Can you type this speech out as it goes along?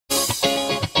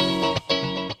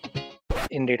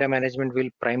in data management, we'll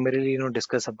primarily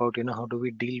discuss about how do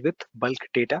we deal with bulk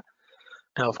data.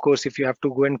 Now, of course, if you have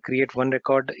to go and create one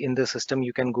record in the system,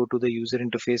 you can go to the user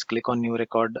interface, click on new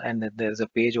record, and then there's a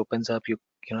page opens up. You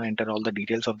enter all the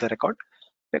details of the record.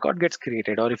 Record gets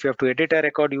created. Or if you have to edit a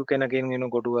record, you can again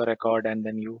go to a record, and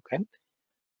then you can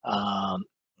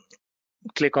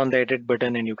click on the edit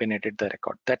button and you can edit the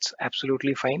record. That's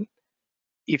absolutely fine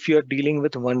if you're dealing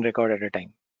with one record at a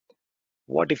time.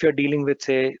 What if you're dealing with,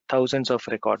 say, thousands of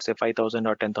records, say 5,000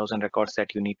 or 10,000 records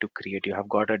that you need to create? You have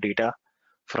got a data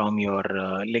from your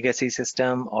legacy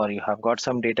system, or you have got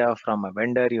some data from a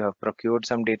vendor, you have procured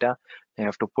some data, you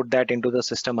have to put that into the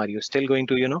system. Are you still going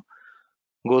to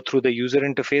go through the user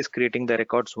interface creating the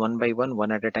records one by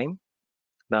one at a time?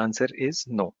 The answer is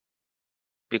no,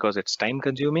 because it's time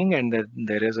consuming and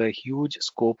there is a huge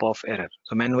scope of error.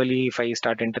 So manually, if I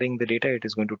start entering the data, it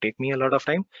is going to take me a lot of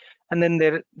time, and then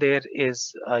there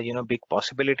is big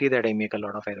possibility that I make a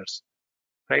lot of errors,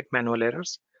 right? Manual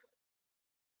errors.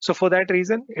 So for that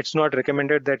reason, it's not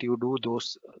recommended that you do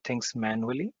those things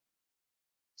manually.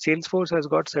 Salesforce has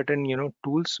got certain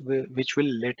tools which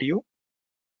will let you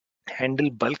handle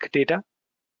bulk data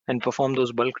and perform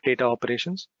those bulk data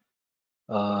operations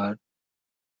to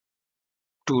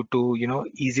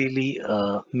easily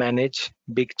manage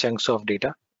big chunks of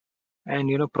data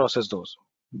and process those,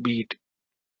 be it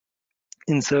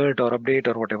insert or update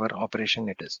or whatever operation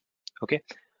it is. Okay,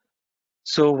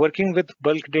 so working with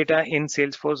bulk data in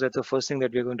Salesforce, that's the first thing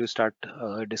that we're going to start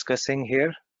discussing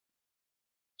here.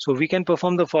 So we can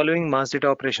perform the following mass data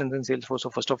operations in Salesforce.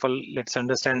 So first of all, let's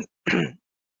understand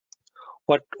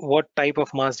what type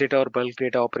of mass data or bulk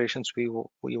data operations we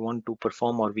want to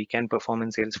perform or we can perform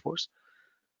in Salesforce.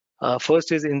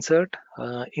 First is insert.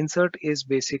 Insert is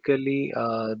basically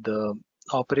the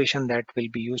operation that will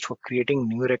be used for creating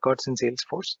new records in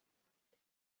Salesforce.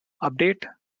 Update.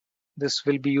 This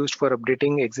will be used for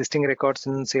updating existing records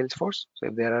in Salesforce. So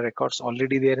if there are records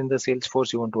already there in the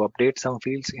Salesforce, you want to update some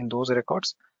fields in those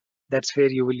records, that's where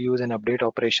you will use an update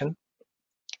operation.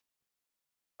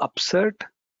 Upsert.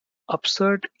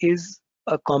 Upsert is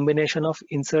a combination of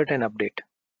insert and update.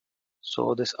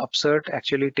 So this upsert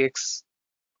actually takes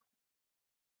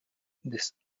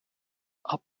this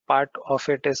up part of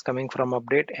it is coming from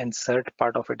update and cert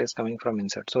part of it is coming from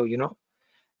insert. So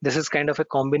this is kind of a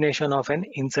combination of an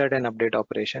insert and update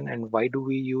operation. And why do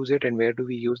we use it and where do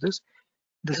we use this?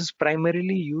 This is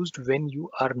primarily used when you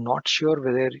are not sure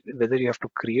whether you have to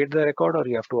create the record or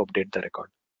you have to update the record.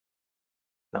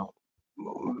 Now,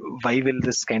 why will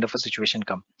this kind of a situation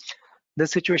come?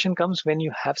 This situation comes when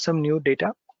you have some new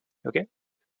data, okay,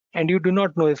 and you do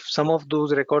not know if some of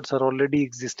those records are already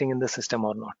existing in the system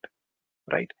or not,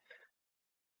 right?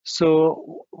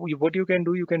 So what you can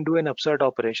do an upsert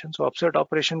operation. So upsert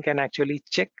operation can actually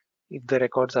check if the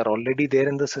records are already there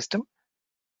in the system.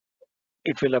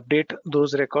 It will update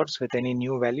those records with any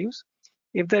new values.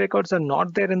 If the records are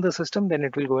not there in the system, then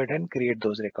it will go ahead and create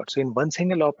those records. So in one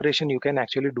single operation, you can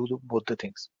actually do both the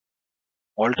things.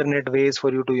 Alternate ways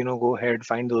for you to go ahead,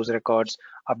 find those records,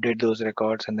 update those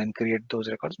records, and then create those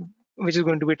records, which is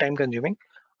going to be time consuming.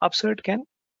 Upsert can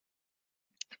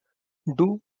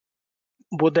do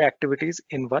both the activities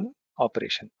in one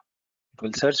operation. It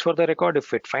will search for the record.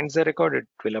 If it finds the record, it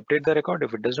will update the record.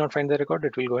 If it does not find the record,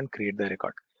 it will go and create the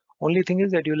record. Only thing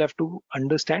is that you'll have to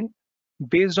understand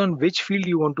based on which field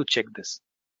you want to check this.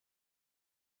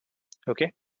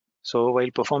 Okay, so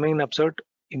while performing an upsert,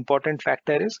 important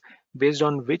factor is based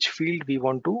on which field we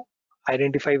want to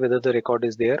identify whether the record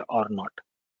is there or not,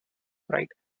 right?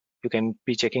 You can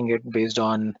be checking it based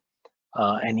on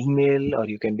an email, or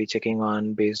you can be checking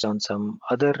on based on some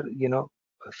other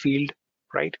field,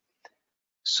 right?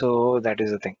 So that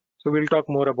is the thing. So we'll talk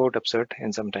more about upsert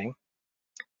in some time.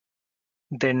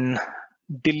 Then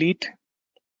delete.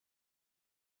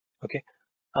 Okay,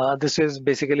 this is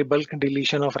basically bulk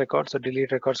deletion of records. So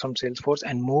delete records from Salesforce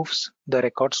and moves the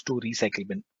records to recycle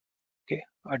bin. Okay,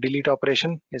 a delete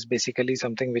operation is basically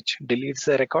something which deletes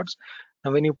the records.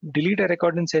 Now when you delete a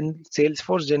record in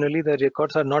Salesforce, generally the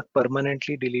records are not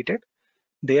permanently deleted.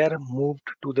 They are moved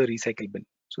to the recycle bin.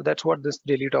 So that's what this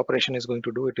delete operation is going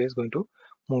to do. It is going to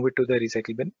move it to the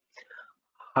recycle bin.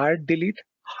 Hard delete.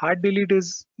 Hard delete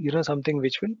is something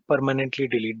which will permanently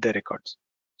delete the records.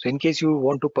 So in case you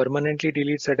want to permanently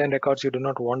delete certain records, you do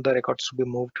not want the records to be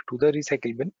moved to the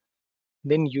recycle bin,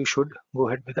 then you should go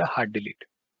ahead with a hard delete.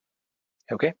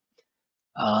 Okay.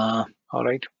 All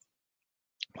right.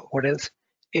 What else?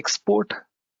 Export.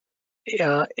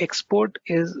 Export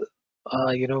is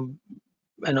an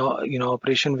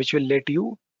operation which will let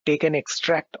you take an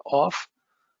extract of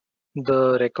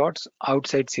the records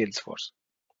outside Salesforce.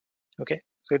 Okay,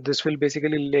 So this will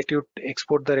basically let you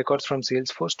export the records from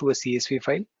Salesforce to a CSV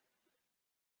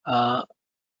file,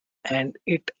 and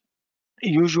it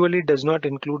usually does not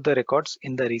include the records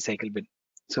in the recycle bin.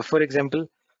 So for example,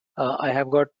 I have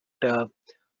got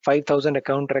 5,000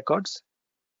 account records,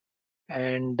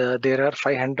 and there are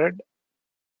 500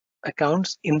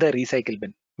 accounts in the recycle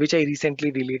bin, which I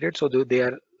recently deleted, so they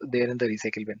are there in the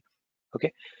recycle bin.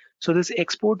 Okay, so this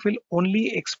export will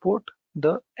only export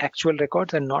the actual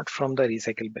records and not from the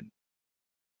recycle bin.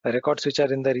 The records which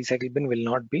are in the recycle bin will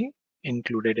not be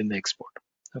included in the export.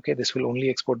 Okay, this will only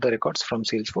export the records from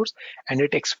Salesforce, and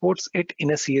it exports it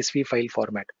in a CSV file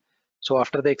format. So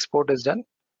after the export is done,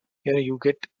 you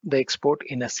get the export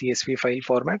in a CSV file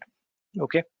format.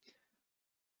 Okay,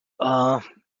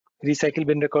 recycle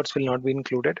bin records will not be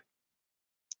included.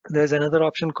 There's another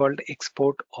option called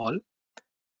export all.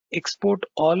 Export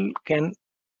all can,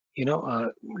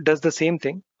 does the same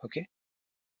thing. Okay,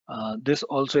 this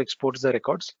also exports the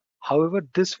records. However,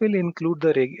 this will include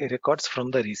the records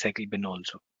from the recycle bin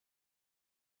also.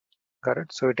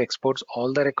 Correct. So it exports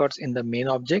all the records in the main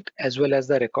object as well as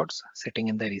the records sitting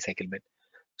in the recycle bin.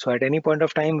 So at any point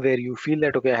of time where you feel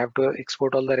that, okay, I have to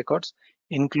export all the records,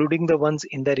 including the ones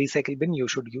in the recycle bin, you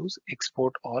should use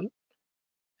export all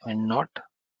and not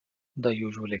the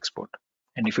usual export.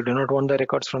 And if you do not want the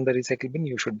records from the recycle bin,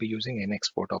 you should be using an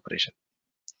export operation.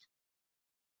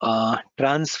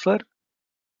 Transfer.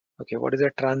 Okay, what is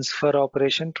a transfer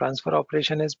operation? Transfer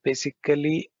operation is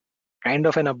basically kind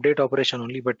of an update operation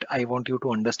only, but I want you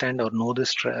to understand or know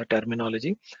this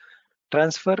terminology.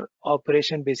 Transfer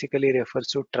operation basically refers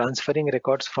to transferring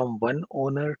records from one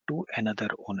owner to another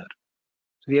owner.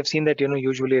 So we have seen that,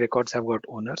 usually records have got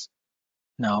owners.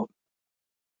 Now,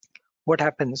 what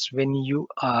happens when you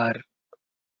are,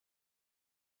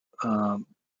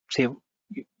 say,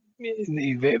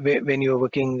 when you're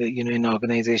working, in an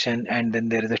organization, and then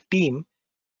there is a team,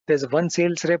 there's one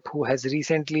sales rep who has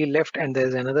recently left and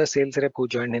there's another sales rep who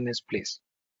joined in his place.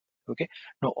 Okay,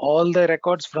 now all the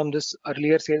records from this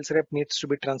earlier sales rep needs to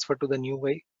be transferred to the new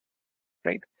guy,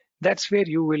 right? That's where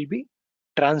you will be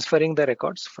transferring the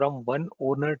records from one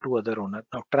owner to other owner.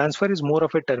 Now transfer is more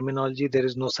of a terminology. There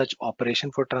is no such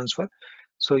operation for transfer.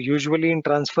 So usually in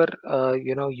transfer,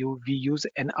 we use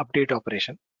an update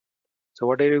operation. So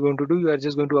what are you going to do? You are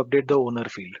just going to update the owner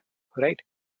field, right?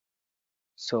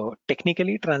 So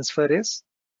technically transfer is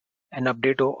an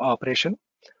update operation.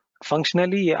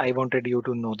 Functionally, I wanted you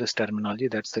to know this terminology.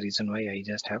 That's the reason why I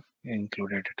just have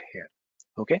included it here.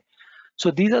 Okay. So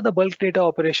these are the bulk data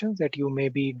operations that you may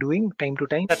be doing time to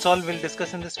time. That's all we'll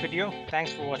discuss in this video.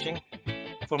 Thanks for watching.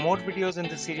 For more videos in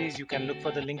this series, you can look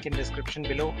for the link in description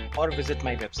below or visit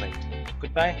my website.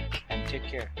 Goodbye and take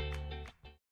care.